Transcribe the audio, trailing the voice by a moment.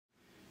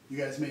You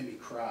guys made me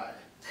cry.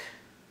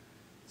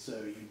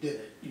 So you did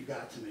it. You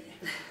got to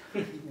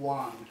me.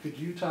 Juan, could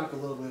you talk a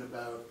little bit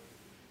about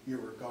your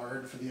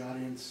regard for the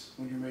audience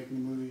when you're making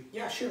the movie?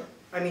 Yeah, sure.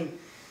 I mean,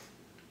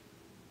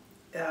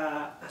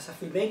 as a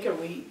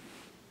filmmaker,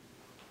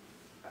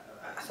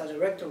 as a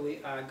director, we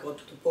got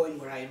to the point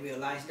where I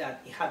realized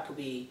that it had to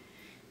be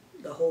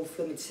the whole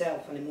film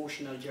itself an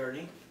emotional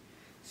journey.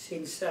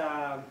 Since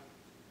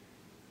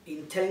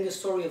in telling the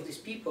story of these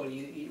people,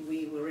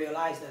 we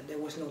realized that there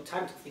was no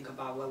time to think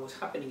about what was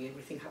happening.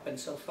 Everything happened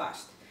so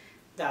fast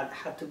that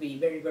had to be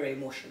very, very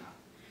emotional.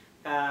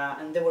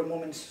 And there were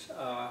moments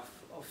of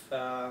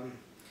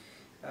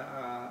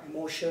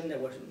emotion.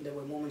 There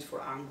were moments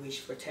for anguish,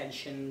 for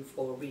tension,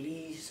 for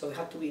release. So it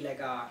had to be like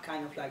a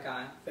kind of like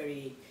a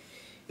very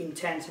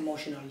intense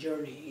emotional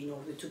journey in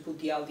order to put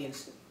the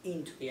audience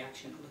into the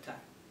action all the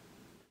time.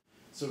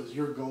 So is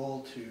your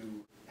goal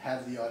to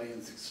have the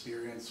audience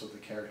experience what the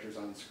characters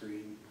on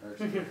screen are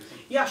experiencing?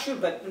 Yeah, sure,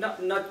 but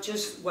not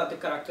just what the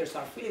characters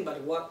are feeling,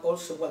 but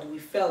also what we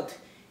felt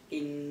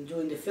in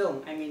doing the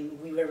film. I mean,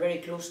 we were very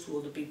close to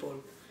all the people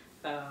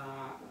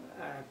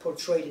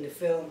portrayed in the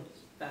film,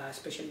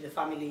 especially the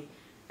family,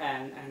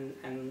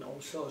 and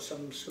also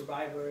some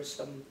survivors,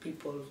 some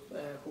people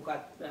who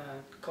had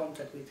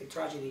contact with the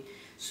tragedy.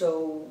 So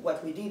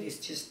what we did is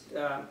just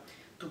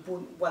to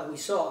put what we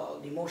saw,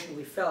 the emotion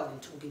we felt in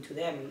talking to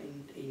them,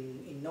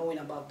 in knowing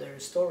about their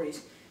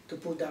stories, to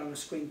put that on the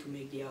screen to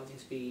make the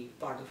audience be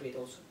part of it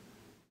also.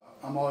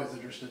 I'm always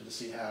interested to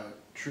see how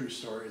true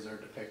stories are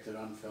depicted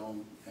on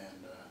film,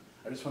 and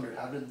I just wondered,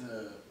 how did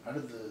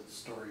the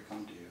story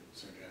come to you,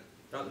 Sergio?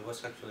 No, it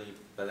was actually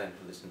Belen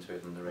who listened to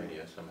it on the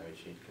radio, so maybe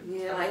she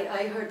could. Yeah,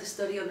 I heard the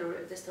story on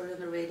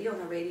the radio, on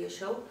a radio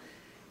show,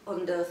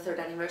 on the 3rd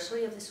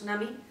anniversary of the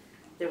tsunami.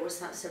 There were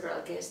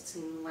several guests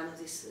in one of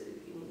these,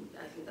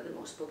 I think the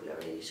most popular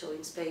radio show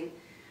in Spain,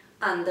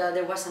 and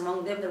there was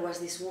among them, there was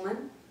this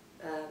woman,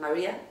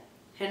 Maria.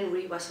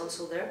 Henry was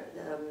also there,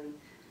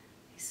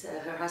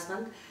 her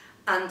husband,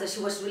 and she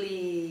was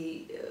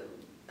really,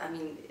 I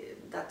mean,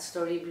 that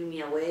story blew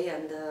me away.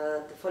 And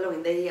the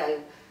following day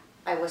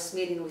I was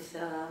meeting with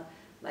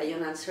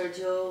Bayona and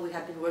Sergio. We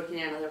had been working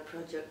in another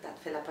project that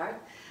fell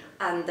apart,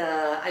 and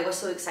I was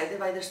so excited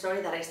by the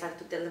story that I started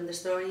to tell them the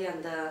story,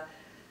 and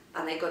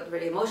I got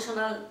very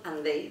emotional,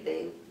 and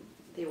they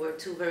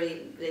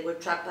were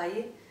trapped by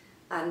it.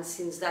 And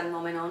since that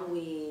moment on,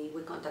 we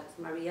contacted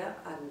Maria,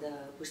 and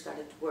we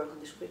started to work on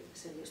the script.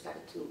 So we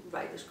started to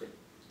write the script.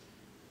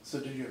 So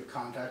did you have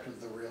contact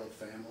with the real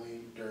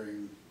family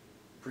during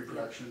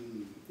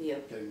pre-production? Yeah,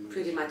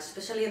 pretty much.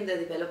 Especially in the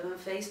development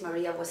phase,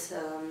 Maria was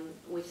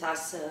with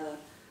us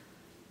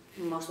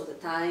most of the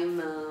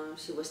time.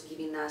 She was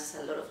giving us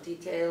a lot of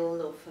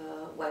detail of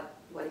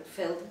what it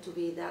felt to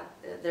be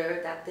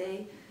there that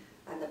day,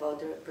 and about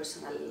their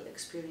personal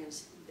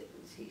experience.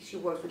 She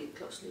worked really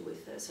closely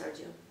with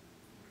Sergio.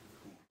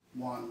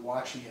 Juan,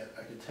 watching it,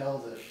 I could tell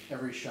that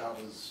every shot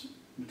was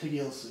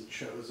meticulously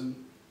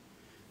chosen,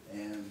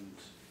 and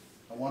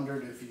I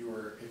wondered if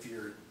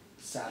you're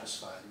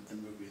satisfied with the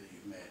movie that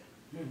you've made.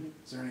 Mm-hmm.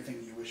 Is there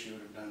anything you wish you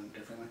would have done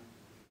differently?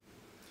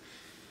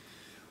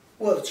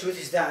 Well, the truth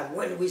is that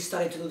when we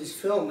started to do this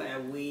film,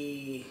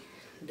 we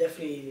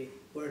definitely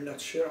were not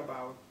sure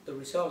about the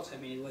results. I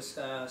mean, it was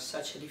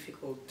such a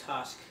difficult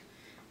task.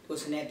 It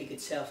was an epic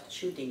itself, the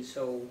shooting.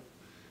 So,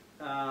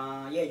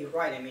 yeah, you're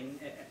right. I mean,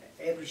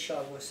 every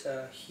shot was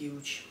a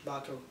huge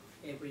battle.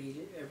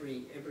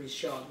 Every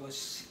shot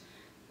was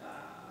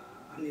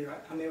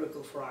a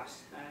miracle for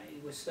us.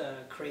 It was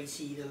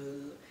crazy,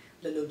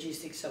 the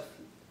logistics of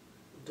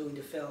doing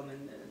the film,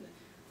 and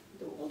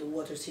all the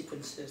water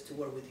sequences to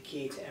work with the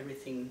kids.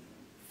 Everything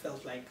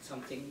felt like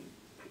something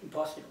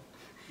impossible.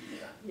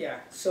 Yeah. Yeah.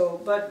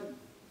 So,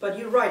 but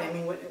you're right. I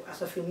mean,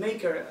 as a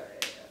filmmaker,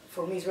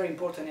 for me, it's very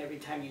important every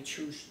time you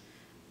choose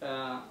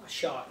a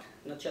shot,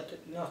 not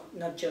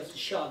just the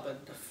shot,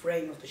 but the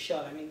frame of the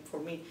shot. I mean, for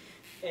me,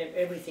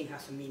 everything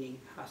has a meaning,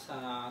 has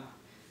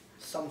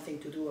something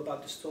to do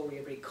about the story.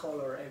 Every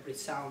color, every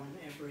sound,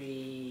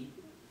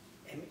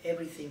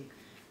 everything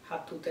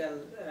had to tell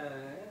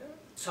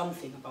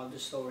something about the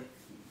story.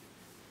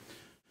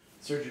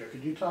 Sergio,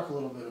 could you talk a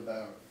little bit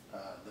about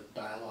the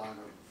dialogue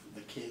of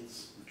the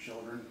kids, the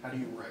children? How do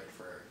you write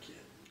for a kid?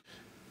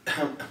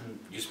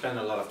 You spend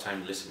a lot of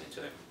time listening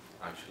to them,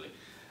 actually,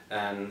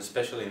 and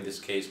especially in this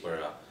case where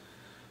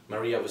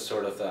Maria was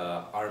sort of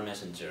our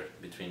messenger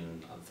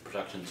between the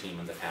production team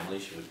and the family.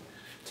 She would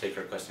take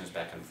her questions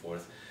back and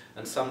forth,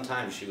 and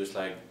sometimes she was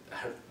like,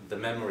 the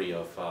memory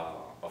of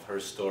her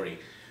story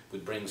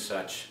would bring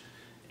such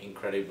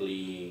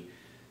incredibly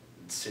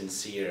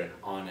sincere,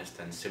 honest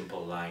and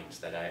simple lines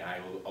that I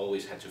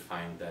always had to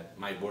find that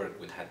my work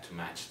would have to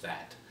match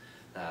that.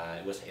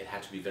 It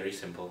had to be very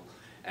simple,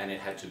 and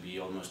it had to be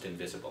almost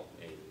invisible.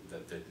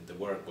 The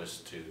work was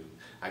to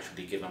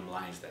actually give them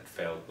lines that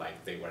felt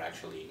like they were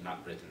actually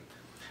not written.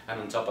 And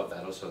on top of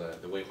that, also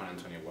the way Juan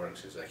Antonio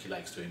works is that he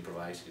likes to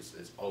improvise.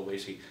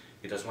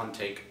 He does one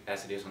take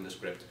as it is on the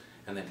script,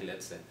 and then he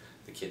lets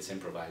the kids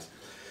improvise.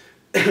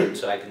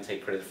 So I can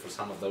take credit for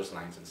some of those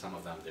lines, and some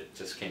of them that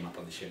just came up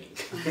on the shooting.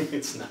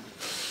 It's not.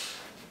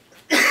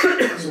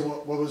 So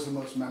what was the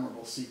most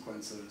memorable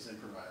sequence that was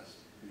improvised?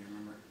 Do you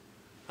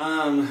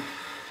remember?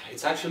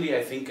 It's actually,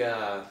 I think,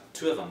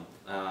 two of them.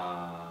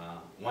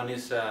 One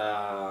is,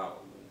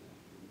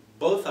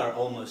 both are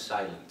almost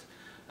silent.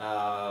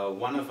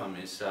 One of them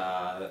is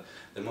the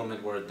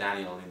moment where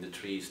Daniel in the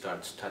tree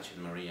starts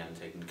touching Maria and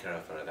taking care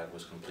of her. That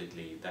was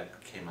completely,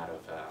 that came out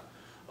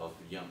of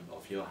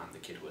Johan, the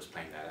kid who was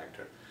playing that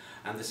actor.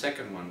 And the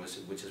second one was,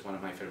 which is one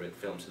of my favorite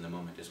films in the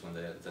moment, is when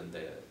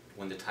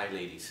the Thai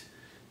ladies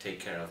take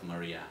care of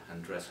Maria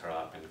and dress her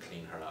up and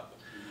clean her up.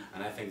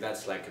 And I think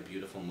that's like a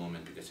beautiful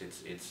moment, because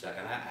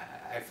and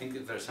I think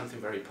that there's something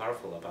very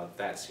powerful about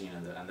that scene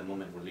and the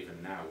moment we're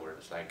living now, where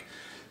it's like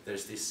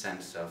there's this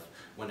sense of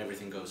when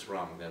everything goes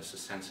wrong, there's a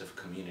sense of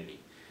community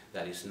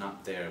that is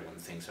not there when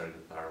things are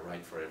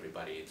right for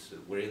everybody.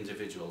 We're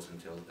individuals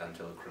until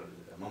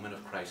a moment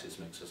of crisis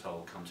makes us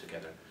all come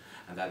together.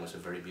 And that was a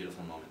very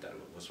beautiful moment that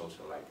was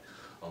also like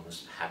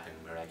almost happened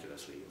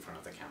miraculously in front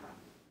of the camera.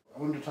 I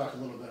wanted to talk a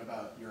little bit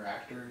about your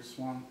actors,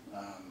 Juan.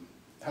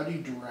 How do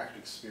you direct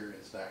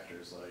experienced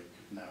actors like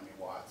Naomi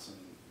Watts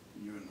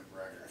and Ewan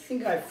McGregor? I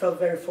think I felt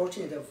very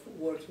fortunate of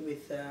working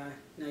with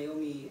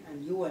Naomi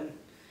and Ewan,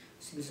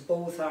 since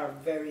both are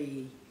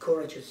very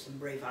courageous and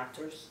brave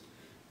actors.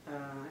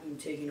 In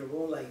taking a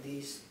role like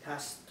this, it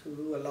has to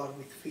do a lot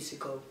with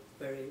physical,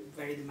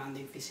 very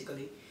demanding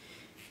physically,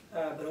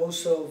 but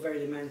also very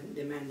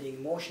demanding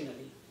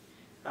emotionally.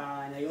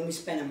 Naomi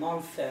spent a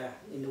month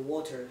in the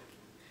water.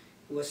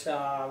 It was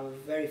a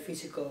very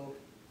physical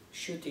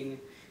shooting.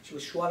 She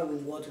was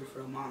swallowing water for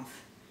a month,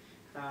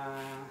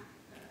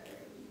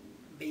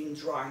 being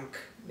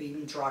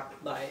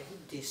dragged by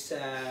this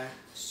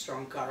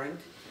strong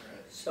current.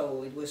 Right.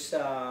 So it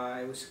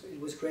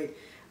was great.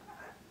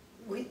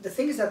 The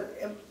thing is that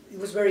it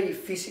was very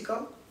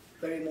physical,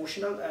 very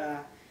emotional.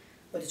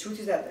 But the truth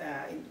is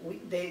that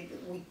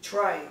we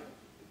try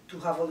to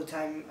have all the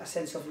time a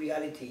sense of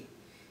reality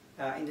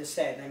in the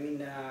set. I mean,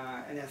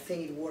 and I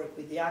think it worked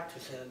with the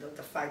actors.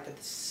 The fact that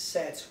the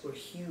sets were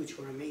huge,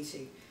 were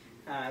amazing.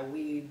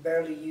 We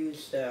barely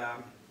used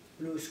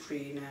blue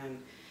screen,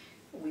 and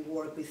we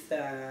work with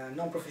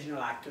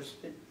non-professional actors,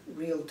 but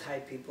real Thai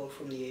people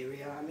from the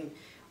area. I mean,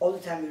 all the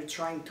time we were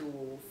trying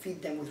to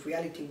feed them with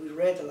reality. We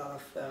read a lot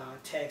of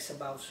texts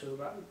about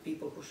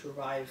people who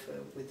survive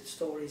with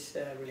stories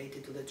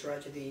related to the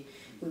tragedy.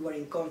 We were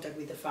in contact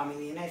with the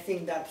family, and I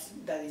think that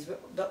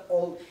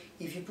all.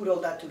 If you put all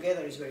that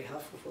together, is very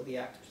helpful for the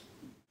actors.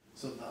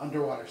 So the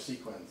underwater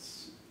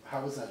sequence,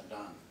 how was that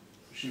done?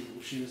 She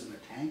was in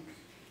a tank.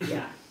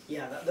 Yeah.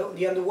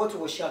 The underwater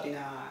was shot in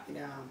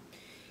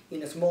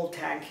a small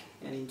tank,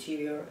 an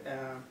interior.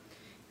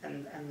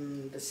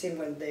 And the scene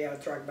when they are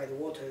dragged by the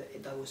water,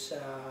 that was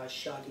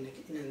shot in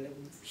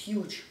a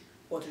huge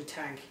water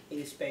tank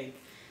in Spain.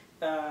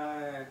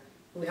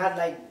 We had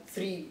like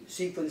 3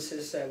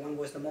 sequences. One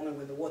was the moment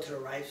when the water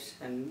arrives,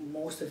 and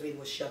most of it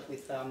was shot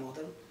with a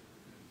model,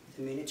 with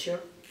a miniature.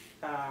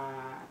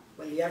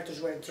 When the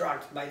actors were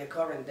dragged by the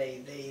current,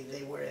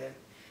 they were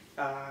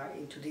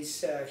into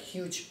this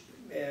huge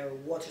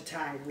water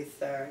tank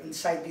with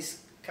inside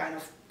this kind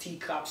of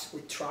teacups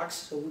with trucks,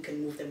 so we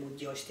can move them with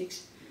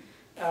joysticks.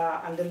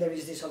 And then there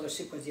is this other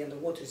sequence, the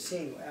underwater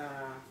scene,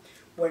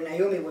 where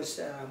Naomi was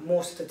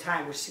most of the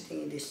time was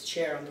sitting in this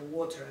chair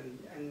underwater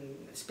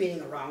and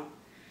spinning around.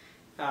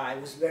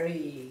 It was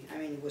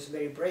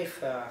very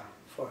brave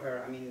for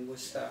her. I mean, it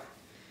was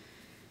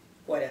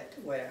quite a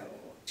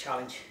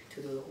challenge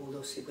to do all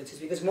those sequences,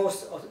 because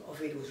most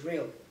of it was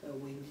real.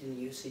 We didn't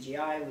use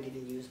CGI, we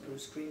didn't use blue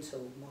screen, so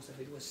most of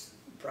it was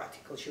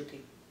practical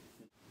shooting.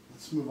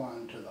 Let's move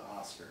on to the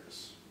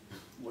Oscars.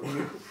 What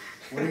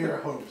are your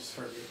hopes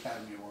for the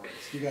Academy Awards?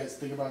 Do you guys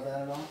think about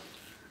that at all?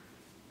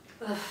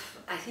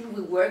 I think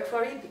we work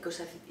for it, because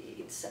I think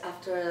it's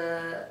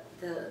after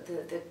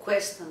the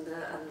quest and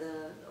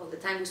all the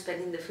time we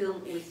spend in the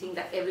film. We think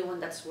that everyone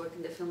that's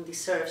working the film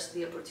deserves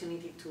the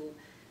opportunity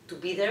to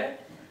be there,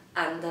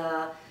 and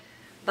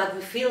but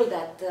we feel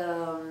that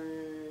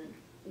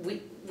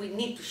we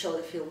need to show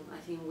the film. I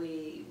think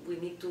we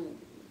need to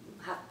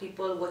have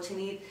people watching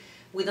it.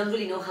 We don't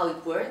really know how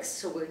it works,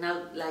 so we're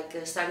now like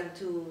starting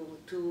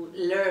to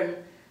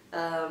learn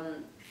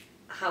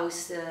how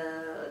is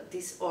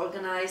this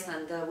organized,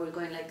 and we're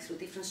going like through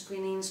different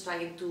screenings,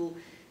 trying to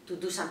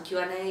do some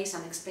Q&As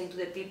and explain to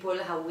the people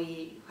how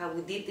we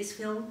did this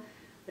film.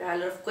 There are a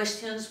lot of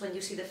questions when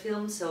you see the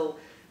film, so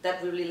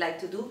that we really like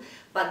to do.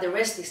 But the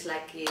rest is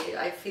like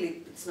I feel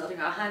it's not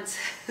in our hands.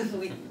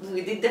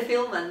 we did the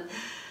film, and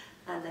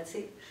that's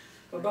it.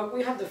 But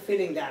we have the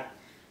feeling that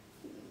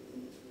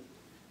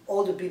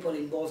all the people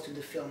involved in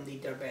the film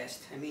did their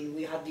best. I mean,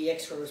 we had the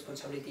extra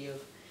responsibility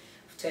of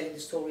telling the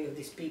story of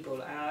these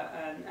people,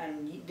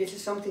 and this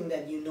is something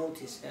that you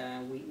notice.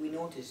 We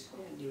noticed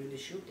during the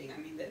shooting. I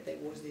mean, that there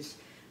was this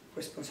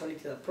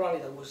responsibility.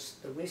 That was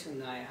the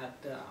reason I had.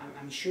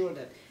 I'm sure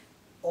that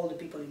all the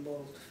people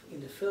involved in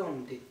the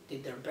film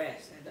did their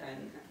best.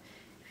 And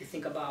if you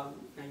think about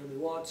Naomi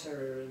Watts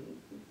or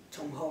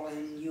Tom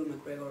Holland, Ewan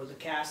McGregor, the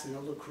cast and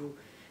all the crew.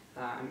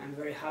 I'm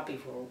very happy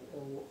for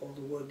all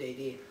the work they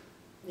did.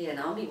 Yeah,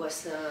 Naomi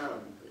was,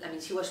 I mean,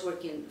 she was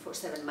working for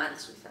 7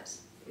 months with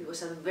us. It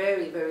was a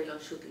very, very long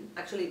shooting.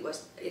 Actually,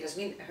 it has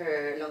been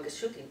her longest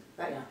shooting,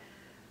 right? Yeah.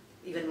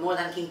 Even more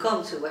than King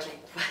Kong, so it was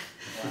like, what?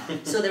 Wow.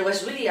 So there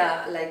was really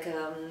at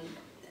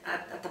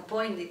a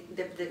point,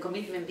 the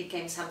commitment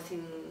became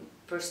something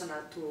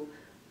personal to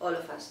all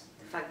of us.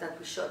 The fact that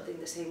we shot in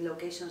the same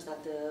locations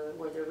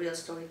where the real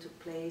story took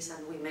place,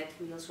 and we met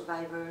real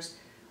survivors,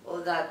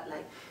 all that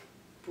like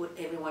put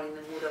everyone in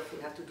the mood of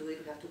we have to do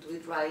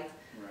it right.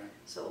 Right.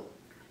 So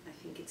I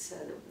think it's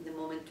the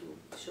moment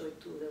to show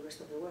it to the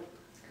rest of the world.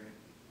 Great.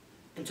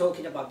 And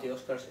talking about the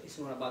Oscars, it's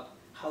more about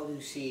how do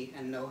you see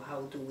and know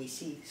how do we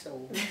see.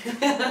 So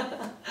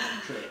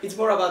True. it's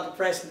more about the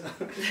present.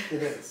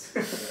 It is.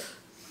 Yeah.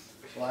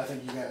 Well, I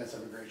think you guys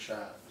have a great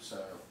shot, so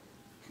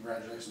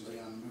congratulations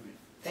again on the movie.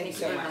 Thank you Thank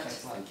so you very much. much.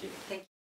 Thank you. Thank you.